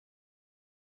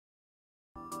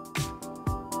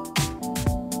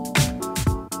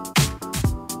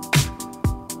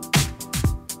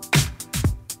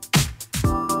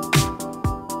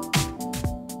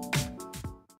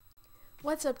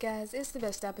What's up guys, it's the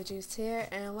best apple juice here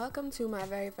and welcome to my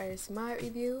very first mod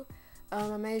review.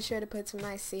 I made sure to put some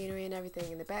nice scenery and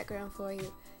everything in the background for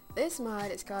you. This mod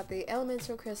is called the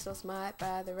Elemental Crystals mod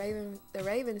by the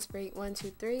Ravens Freak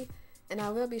 123, and I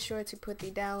will be sure to put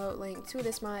the download link to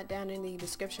this mod down in the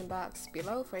description box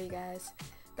below for you guys.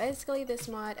 Basically this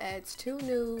mod adds 2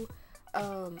 new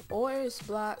ores,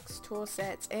 blocks, tool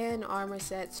sets, and armor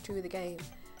sets to the game.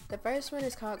 The first one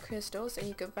is called Crystals, and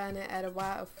you can find it at a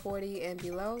Y of 40 and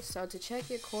below. So to check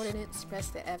your coordinates, press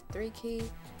the F3 key,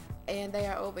 and they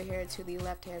are over here to the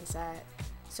left hand side.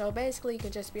 So basically you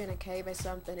can just be in a cave or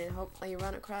something and hopefully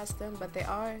run across them, but they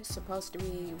are supposed to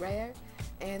be rare,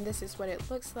 and this is what it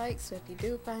looks like. So if you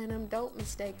do find them, don't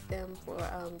mistake them for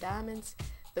diamonds.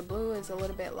 The blue is a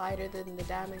little bit lighter than the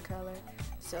diamond color,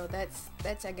 so that's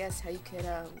I guess how you could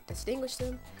distinguish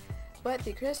them. But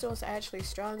the crystals are actually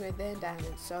stronger than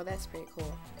diamonds, so that's pretty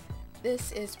cool.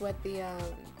 This is what the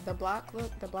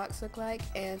blocks look like,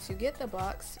 and to get the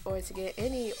blocks, or to get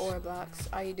any ore blocks,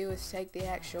 all you do is take the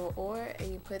actual ore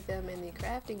and you put them in the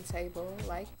crafting table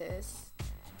like this,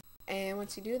 and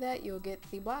once you do that you'll get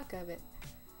the block of it.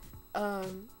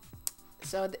 And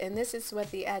this is what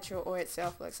the actual ore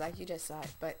itself looks like. You just saw it,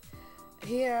 but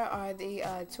here are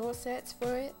the tool sets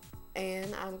for it.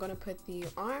 And I'm going to put the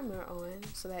armor on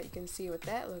so that you can see what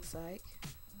that looks like.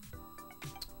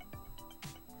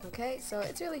 Okay, so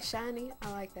it's really shiny.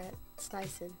 I like that. It's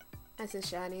nice and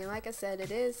shiny. And like I said, it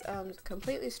is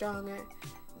completely stronger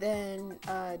than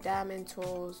diamond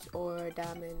tools or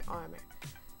diamond armor.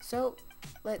 So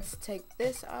let's take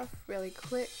this off really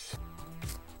quick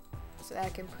so that I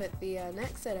can put the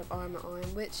next set of armor on,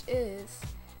 which is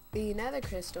the nether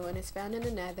crystal, and it's found in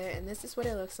the nether, and this is what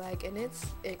it looks like, and it's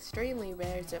extremely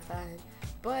rare to find.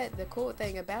 But the cool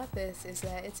thing about this is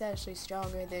that it's actually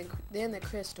stronger than the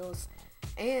crystals,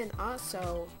 and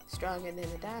also stronger than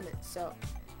the diamonds, so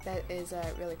that is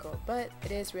really cool. But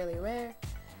it is really rare,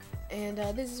 and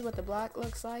this is what the block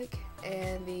looks like,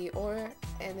 and the ore,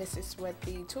 and this is what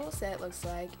the tool set looks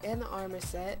like, and the armor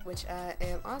set, which I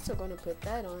am also going to put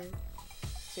that on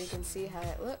so you can see how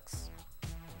it looks.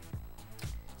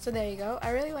 So there you go.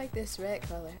 I really like this red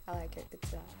color. I like it.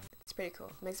 It's pretty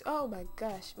cool. Oh my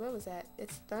gosh, what was that?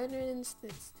 It's thundering.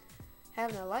 It's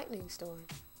having a lightning storm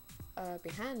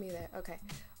behind me there. Okay.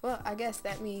 Well, I guess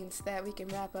that means that we can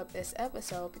wrap up this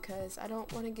episode because I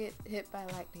don't want to get hit by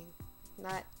lightning.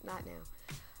 Not now.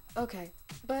 Okay.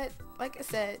 But like I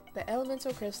said, the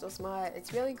Elemental Crystals mod,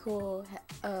 it's really cool.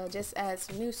 Just adds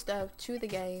some new stuff to the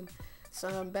game.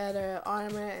 Some better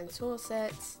armor and tool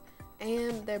sets.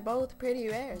 And they're both pretty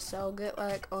rare, so good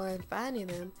luck on finding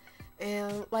them.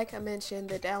 And like I mentioned,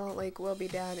 the download link will be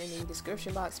down in the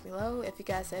description box below. If you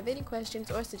guys have any questions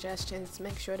or suggestions,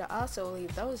 make sure to also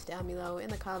leave those down below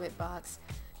in the comment box.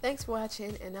 Thanks for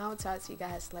watching, and I will talk to you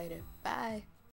guys later. Bye!